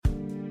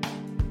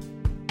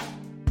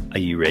Are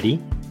you ready?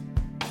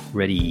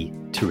 Ready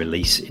to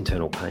release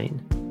internal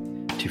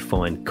pain? To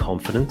find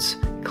confidence,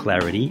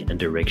 clarity, and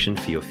direction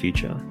for your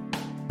future?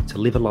 To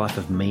live a life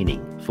of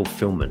meaning,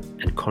 fulfillment,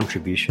 and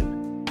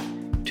contribution?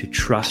 To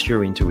trust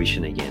your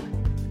intuition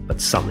again, but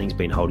something's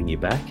been holding you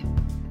back?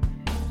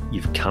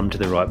 You've come to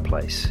the right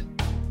place.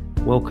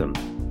 Welcome.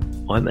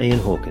 I'm Ian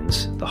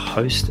Hawkins, the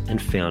host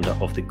and founder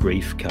of the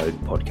Grief Code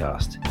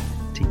podcast.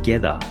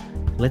 Together,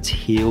 let's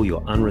heal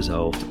your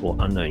unresolved or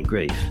unknown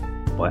grief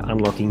by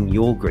unlocking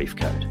your grief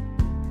code.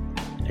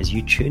 As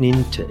you tune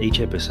in to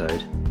each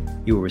episode,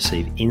 you will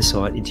receive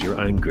insight into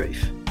your own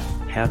grief,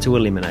 how to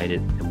eliminate it,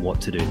 and what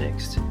to do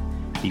next.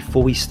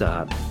 Before we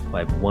start, I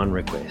have one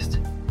request.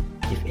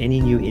 If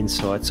any new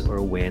insights or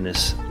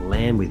awareness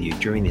land with you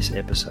during this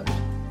episode,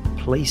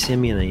 please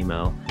send me an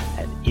email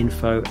at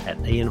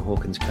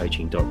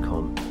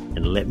info@ianhawkinscoaching.com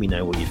and let me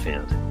know what you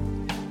found.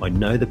 I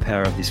know the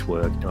power of this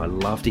work and I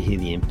love to hear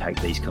the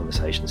impact these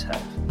conversations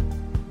have.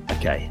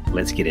 Okay,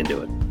 let's get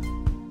into it.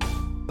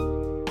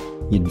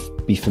 You'd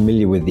be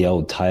familiar with the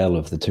old tale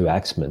of the two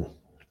axemen,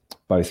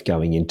 both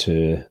going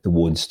into the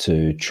woods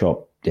to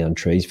chop down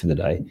trees for the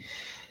day.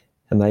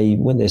 And they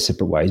went their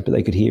separate ways, but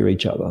they could hear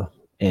each other.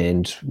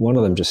 And one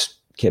of them just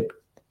kept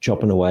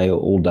chopping away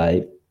all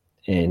day,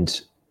 and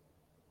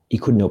he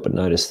couldn't help but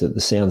notice that the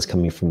sounds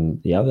coming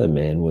from the other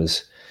man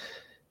was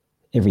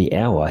every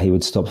hour he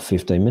would stop for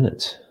 15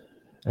 minutes.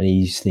 And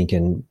he's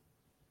thinking,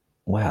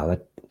 wow,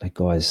 that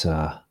guy's,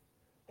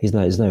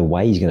 there's no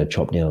way he's going to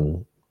chop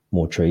down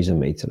more trees than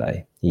me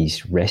today.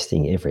 He's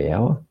resting every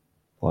hour.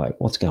 Like,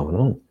 what's going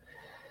on?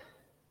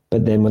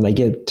 But then when they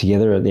get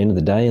together at the end of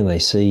the day and they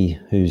see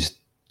who's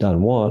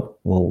done what,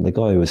 well, the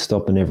guy who was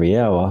stopping every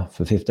hour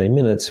for 15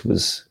 minutes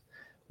was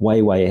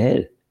way, way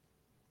ahead.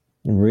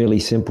 And really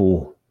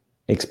simple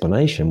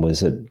explanation was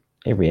that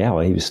every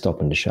hour he was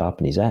stopping to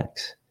sharpen his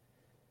axe.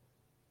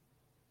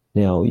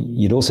 Now,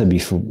 you'd also be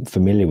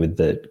familiar with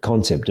the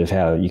concept of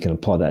how you can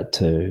apply that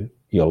to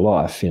your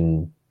life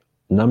in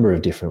a number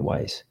of different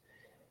ways.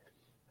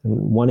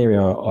 And one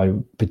area I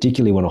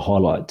particularly want to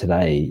highlight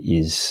today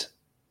is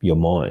your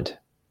mind.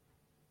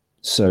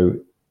 So,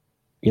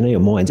 you know, your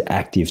mind's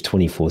active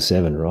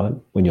 24/7, right?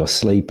 When you're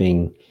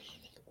sleeping,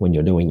 when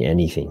you're doing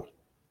anything.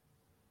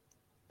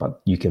 But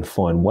you can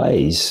find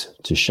ways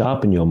to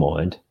sharpen your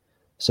mind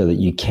so that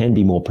you can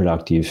be more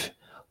productive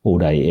all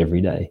day, every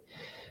day.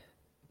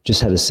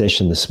 Just had a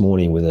session this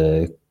morning with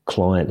a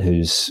client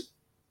who's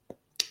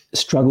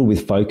struggled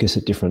with focus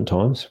at different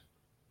times.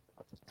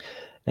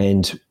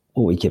 And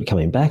what we kept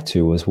coming back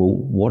to was, well,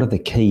 what are the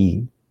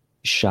key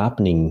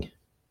sharpening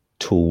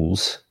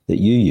tools that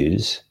you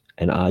use,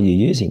 and are you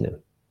using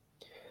them?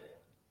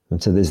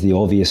 And so there's the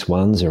obvious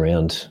ones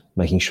around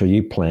making sure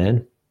you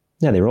plan.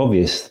 Now, they're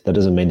obvious. That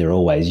doesn't mean they're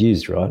always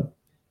used, right?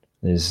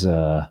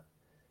 There'd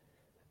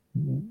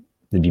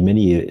be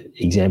many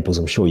examples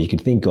I'm sure you could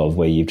think of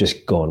where you've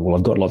just gone, well,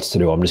 I've got lots to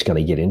do. I'm just going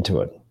to get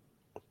into it.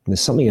 And there's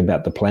something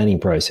about the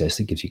planning process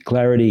that gives you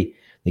clarity,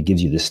 that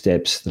gives you the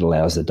steps, that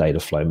allows the day to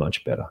flow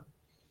much better.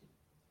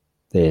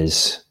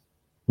 There's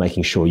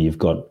making sure you've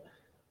got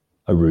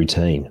a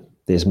routine.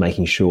 There's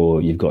making sure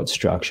you've got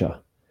structure.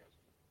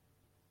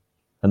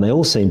 And they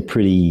all seem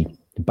pretty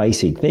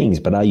basic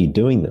things, but are you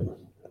doing them?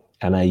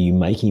 And are you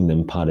making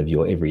them part of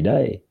your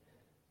everyday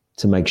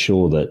to make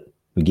sure that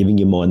you're giving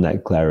your mind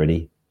that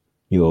clarity,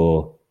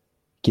 you're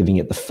giving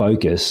it the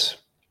focus,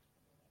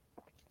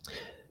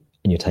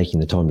 and you're taking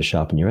the time to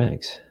sharpen your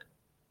axe?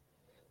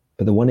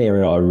 But the one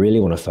area I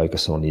really want to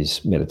focus on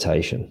is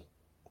meditation,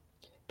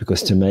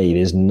 because to me,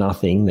 there's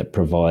nothing that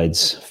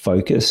provides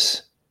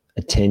focus,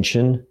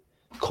 attention,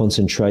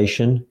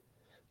 concentration,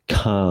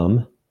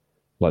 calm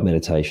like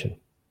meditation.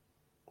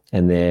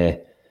 And there's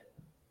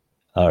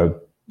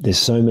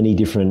so many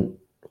different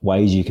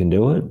ways you can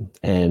do it,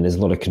 and there's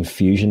a lot of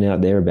confusion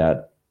out there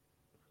about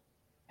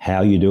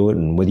how you do it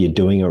and whether you're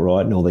doing it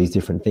right and all these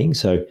different things.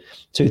 So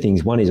two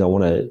things. One is I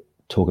want to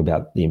talk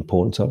about the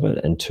importance of it,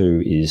 and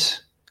two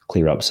is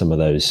clear up some of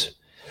those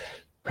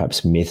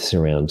perhaps myths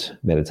around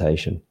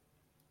meditation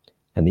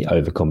and the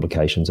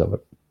overcomplications of it.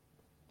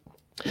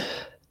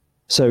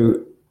 So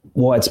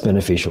why it's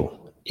beneficial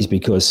is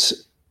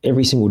because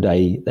every single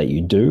day that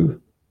you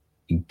do,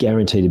 you're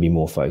guaranteed to be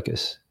more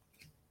focused.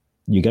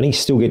 You're going to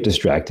still get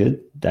distracted.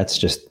 That's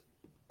just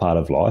part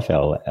of life.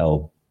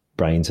 Our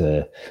brains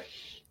are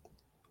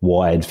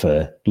wired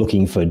for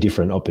looking for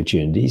different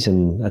opportunities,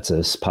 and that's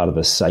a part of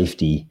a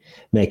safety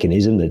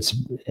mechanism that's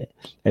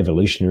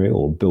evolutionary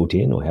or built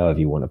in, or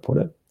however you want to put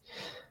it.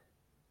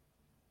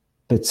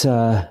 But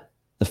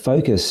the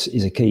focus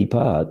is a key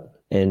part,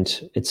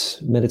 and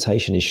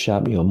meditation is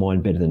sharpening your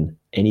mind better than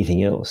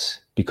anything else,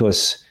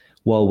 because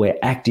while we're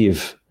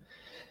active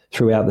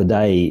throughout the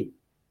day,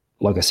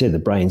 like I said, the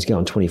brain's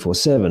going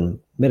 24/7.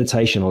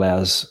 Meditation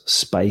allows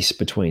space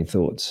between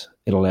thoughts.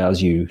 It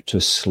allows you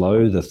to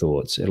slow the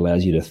thoughts. It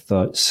allows you to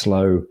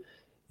slow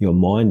your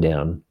mind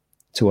down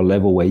to a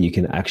level where you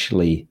can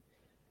actually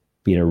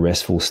be in a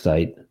restful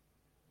state,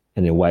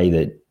 in a way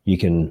that you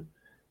can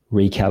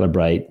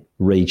recalibrate,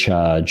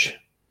 recharge,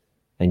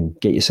 and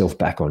get yourself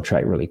back on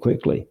track really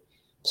quickly.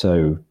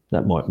 So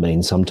that might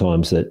mean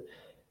sometimes that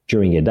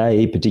during a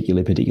day,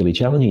 particularly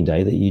challenging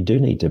day, that you do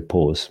need to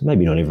pause.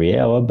 Maybe not every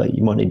hour, but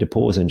you might need to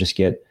pause and just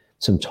get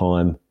some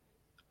time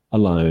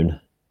alone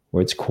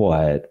where it's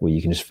quiet, where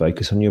you can just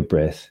focus on your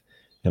breath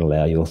and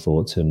allow your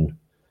thoughts and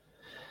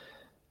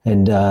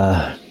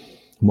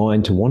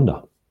mind to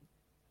wander.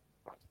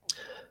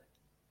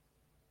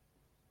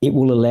 It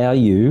will allow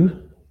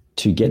you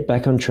to get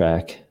back on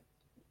track,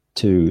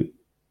 to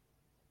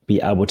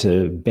be able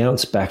to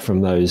bounce back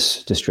from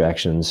those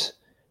distractions.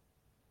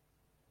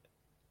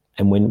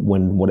 And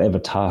when whatever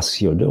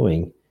tasks you're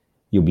doing,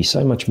 you'll be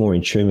so much more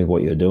in tune with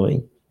what you're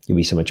doing. You'll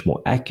be so much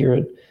more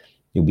accurate.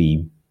 You'll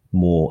be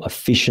more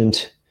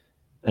efficient.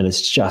 And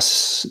it's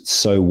just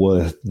so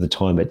worth the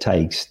time it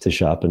takes to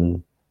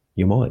sharpen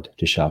your mind,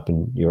 to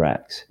sharpen your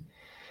axe.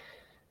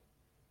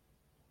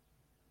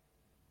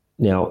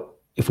 Now,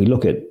 if we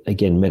look at,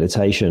 again,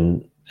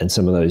 meditation and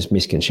some of those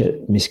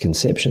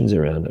misconceptions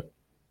around it,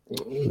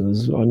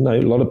 I know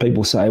a lot of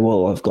people say,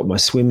 well, I've got my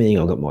swimming,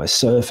 I've got my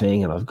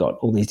surfing, and I've got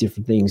all these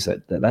different things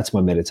that's my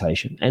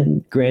meditation.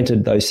 And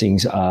granted, those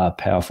things are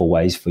powerful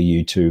ways for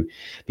you to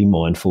be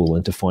mindful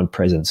and to find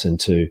presence and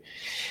to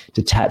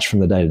detach from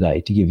the day-to-day,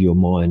 to give your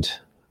mind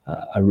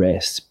a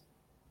rest.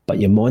 But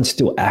your mind's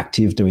still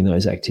active doing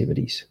those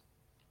activities,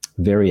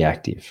 very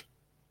active.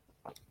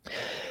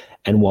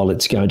 And while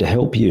it's going to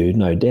help you,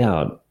 no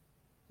doubt,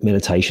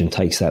 meditation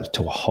takes that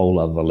to a whole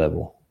other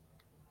level.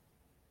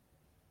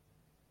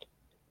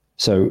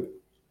 So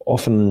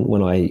often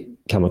when I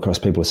come across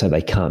people who say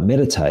they can't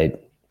meditate,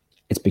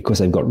 it's because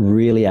they've got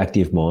really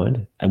active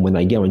mind. And when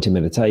they go into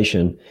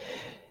meditation,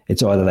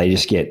 it's either they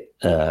just get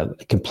a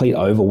complete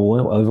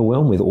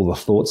overwhelm with all the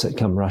thoughts that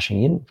come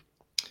rushing in,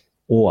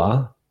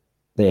 or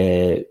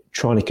they're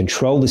trying to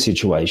control the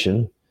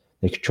situation.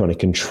 They're trying to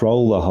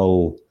control the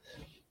whole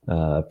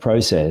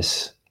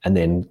process, and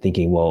then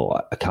thinking,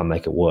 well, I can't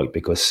make it work,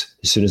 because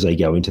as soon as they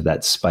go into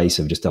that space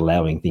of just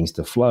allowing things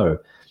to flow,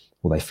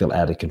 well, they feel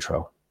out of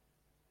control.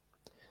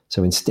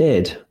 So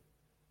instead,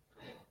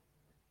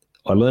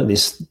 I learned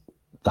this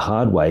the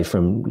hard way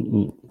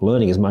from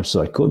learning as much as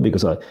I could,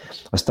 because I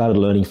started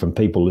learning from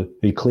people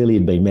who clearly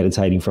had been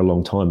meditating for a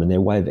long time, and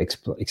their way of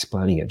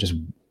explaining it just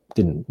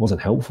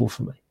wasn't helpful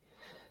for me.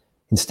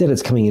 Instead,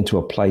 it's coming into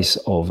a place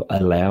of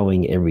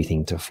allowing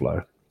everything to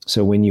flow.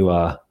 So when you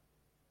are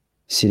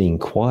sitting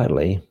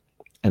quietly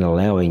and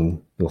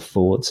allowing your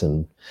thoughts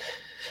and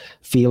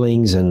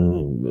feelings,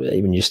 and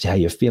even just how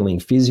you're feeling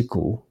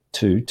physical,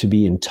 to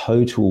be in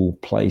total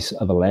place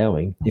of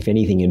allowing, if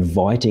anything,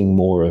 inviting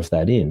more of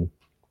that in,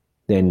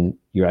 then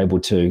you're able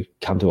to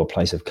come to a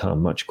place of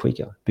calm much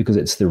quicker, because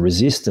it's the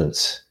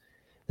resistance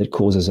that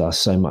causes us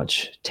so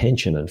much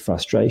tension and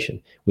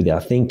frustration with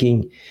our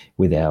thinking,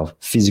 with our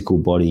physical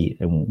body,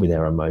 and with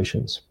our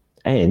emotions.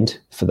 And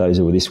for those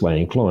who are this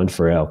way inclined,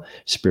 for our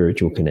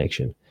spiritual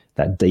connection,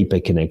 that deeper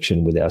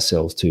connection with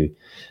ourselves, to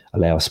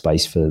allow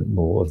space for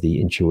more of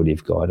the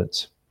intuitive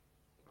guidance.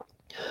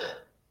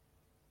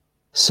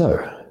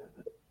 So,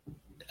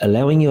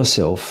 allowing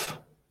yourself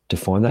to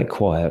find that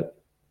quiet,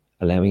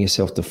 allowing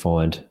yourself to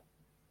find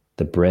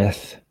the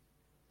breath,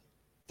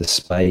 the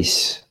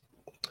space,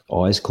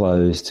 eyes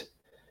closed,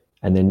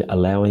 and then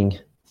allowing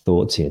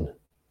thoughts in,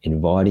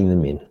 inviting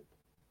them in.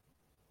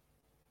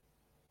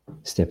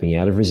 Stepping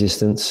out of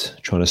resistance,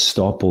 trying to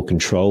stop or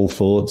control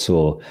thoughts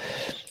or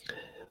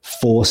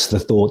force the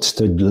thoughts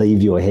to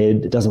leave your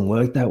head. It doesn't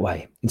work that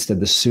way.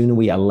 Instead, the sooner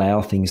we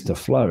allow things to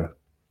flow,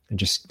 and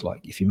just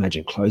like, if you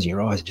imagine closing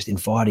your eyes and just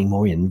inviting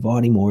more in,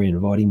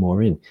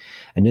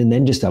 and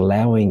then just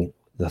allowing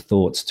the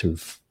thoughts to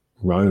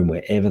roam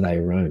wherever they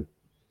roam,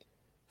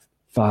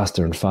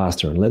 faster and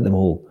faster, and let them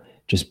all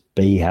just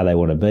be how they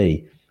want to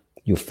be,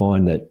 you'll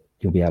find that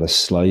you'll be able to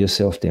slow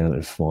yourself down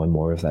and find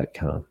more of that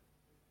calm.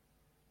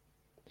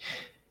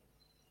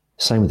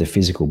 Same with the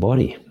physical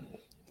body.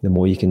 The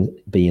more you can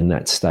be in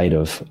that state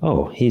of,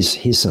 oh,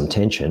 here's some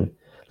tension,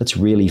 let's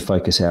really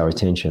focus our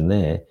attention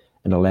there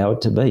and allow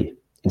it to be,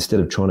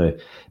 instead of trying to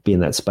be in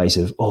that space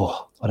of,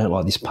 oh, I don't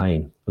like this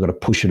pain, I've got to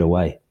push it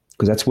away.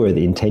 Because that's where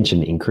the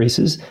intention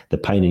increases, the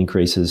pain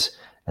increases,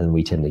 and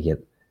we tend to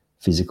get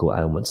physical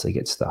ailments that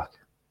get stuck.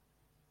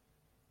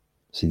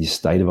 So this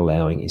state of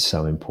allowing is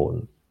so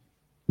important.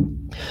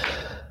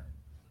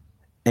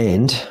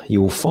 And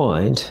you'll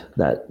find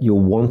that you'll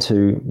want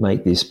to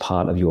make this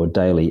part of your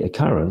daily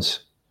occurrence,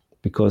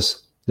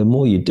 because the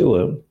more you do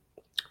it,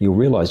 you'll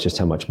realize just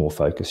how much more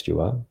focused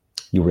you are.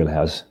 You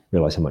realize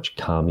how much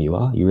calm you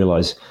are. You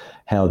realize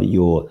how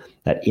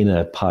that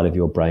inner part of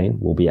your brain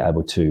will be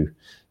able to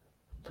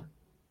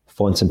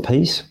find some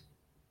peace.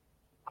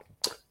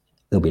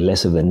 There'll be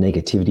less of the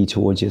negativity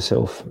towards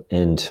yourself.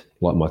 And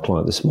like my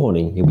client this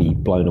morning, he'll be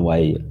blown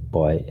away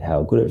by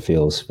how good it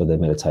feels for the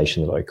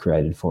meditation that I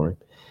created for him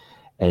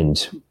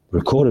and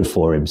recorded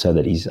for him, so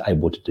that he's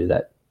able to do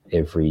that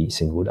every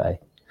single day.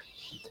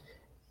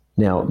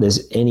 Now,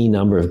 there's any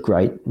number of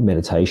great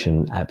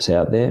meditation apps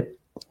out there.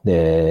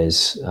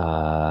 There's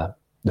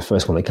the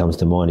first one that comes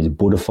to mind is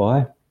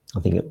Buddhify. I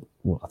think it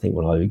I think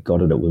when I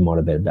got it, might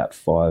have been about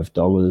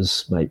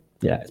 $5, mate.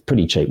 Yeah, it's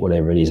pretty cheap,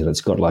 whatever it is. And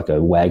it's got like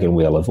a wagon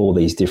wheel of all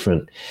these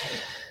different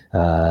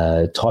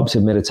types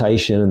of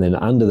meditation. And then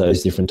under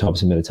those different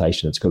types of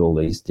meditation, it's got all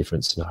these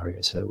different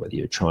scenarios. So whether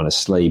you're trying to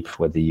sleep,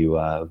 whether you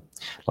like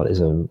there's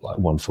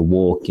one for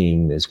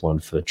walking, there's one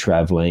for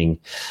traveling.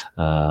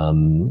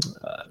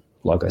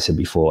 Like I said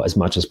before, as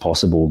much as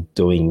possible,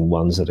 doing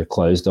ones that are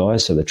closed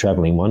eyes. So the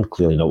traveling one,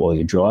 clearly not while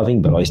you're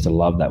driving, but I used to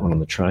love that one on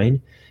the train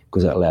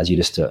because it allows you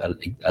just to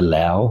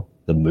allow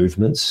the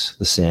movements,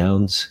 the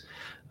sounds.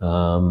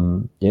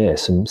 Some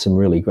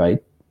really great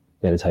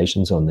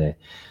meditations on there.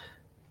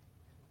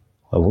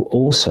 I will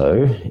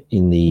also,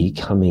 in the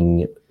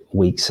coming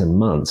weeks and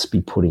months,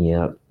 be putting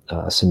out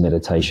some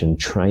meditation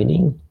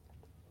training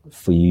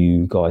for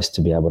you guys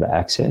to be able to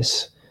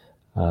access.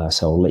 So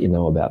I'll let you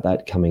know about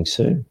that coming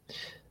soon.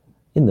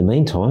 In the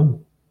meantime,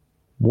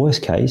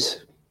 worst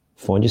case,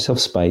 find yourself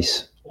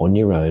space on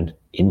your own,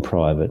 in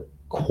private,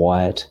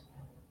 quiet,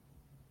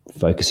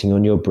 focusing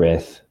on your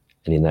breath,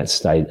 and in that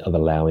state of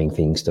allowing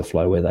things to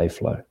flow where they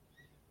flow.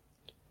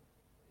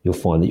 You'll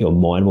find that your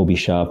mind will be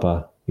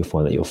sharper. You'll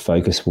find that your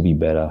focus will be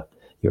better,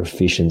 your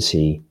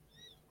efficiency.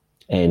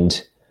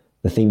 And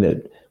the thing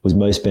that was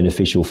most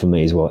beneficial for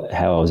me is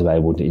how I was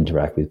able to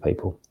interact with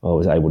people. I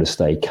was able to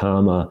stay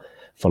calmer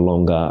for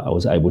longer. I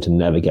was able to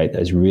navigate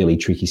those really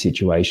tricky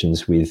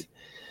situations with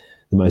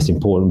the most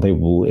important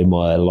people in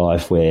my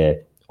life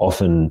where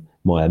often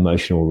my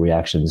emotional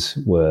reactions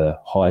were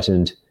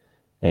heightened,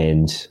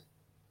 and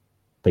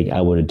being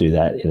able to do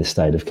that in a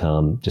state of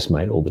calm just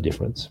made all the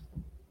difference.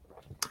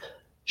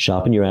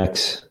 Sharpen your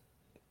axe,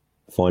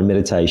 find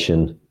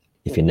meditation.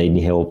 If you need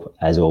any help,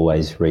 as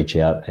always, reach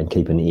out and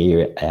keep an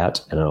ear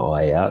out and an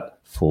eye out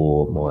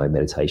for my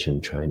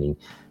meditation training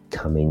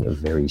coming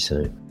very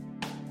soon.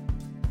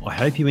 I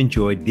hope you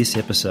enjoyed this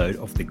episode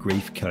of the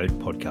Grief Code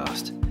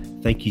podcast.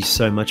 Thank you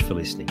so much for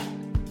listening.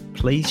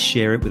 Please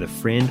share it with a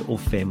friend or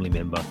family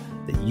member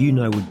that you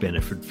know would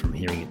benefit from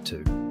hearing it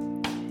too.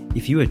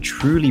 If you are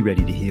truly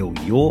ready to heal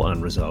your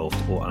unresolved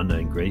or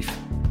unknown grief,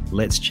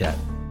 let's chat.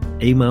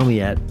 Email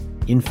me at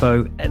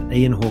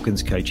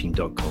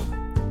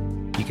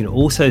info@ianhawkinscoaching.com. You can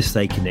also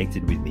stay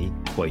connected with me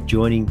by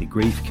joining the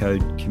Grief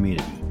Code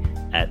community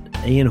at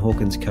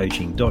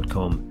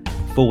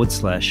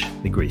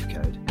ianhawkinscoaching.com/the Grief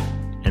Code.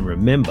 And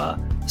remember,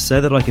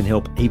 so that I can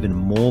help even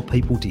more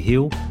people to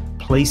heal,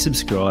 please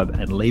subscribe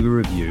and leave a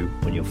review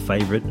on your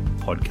favorite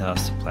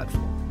podcast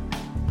platform.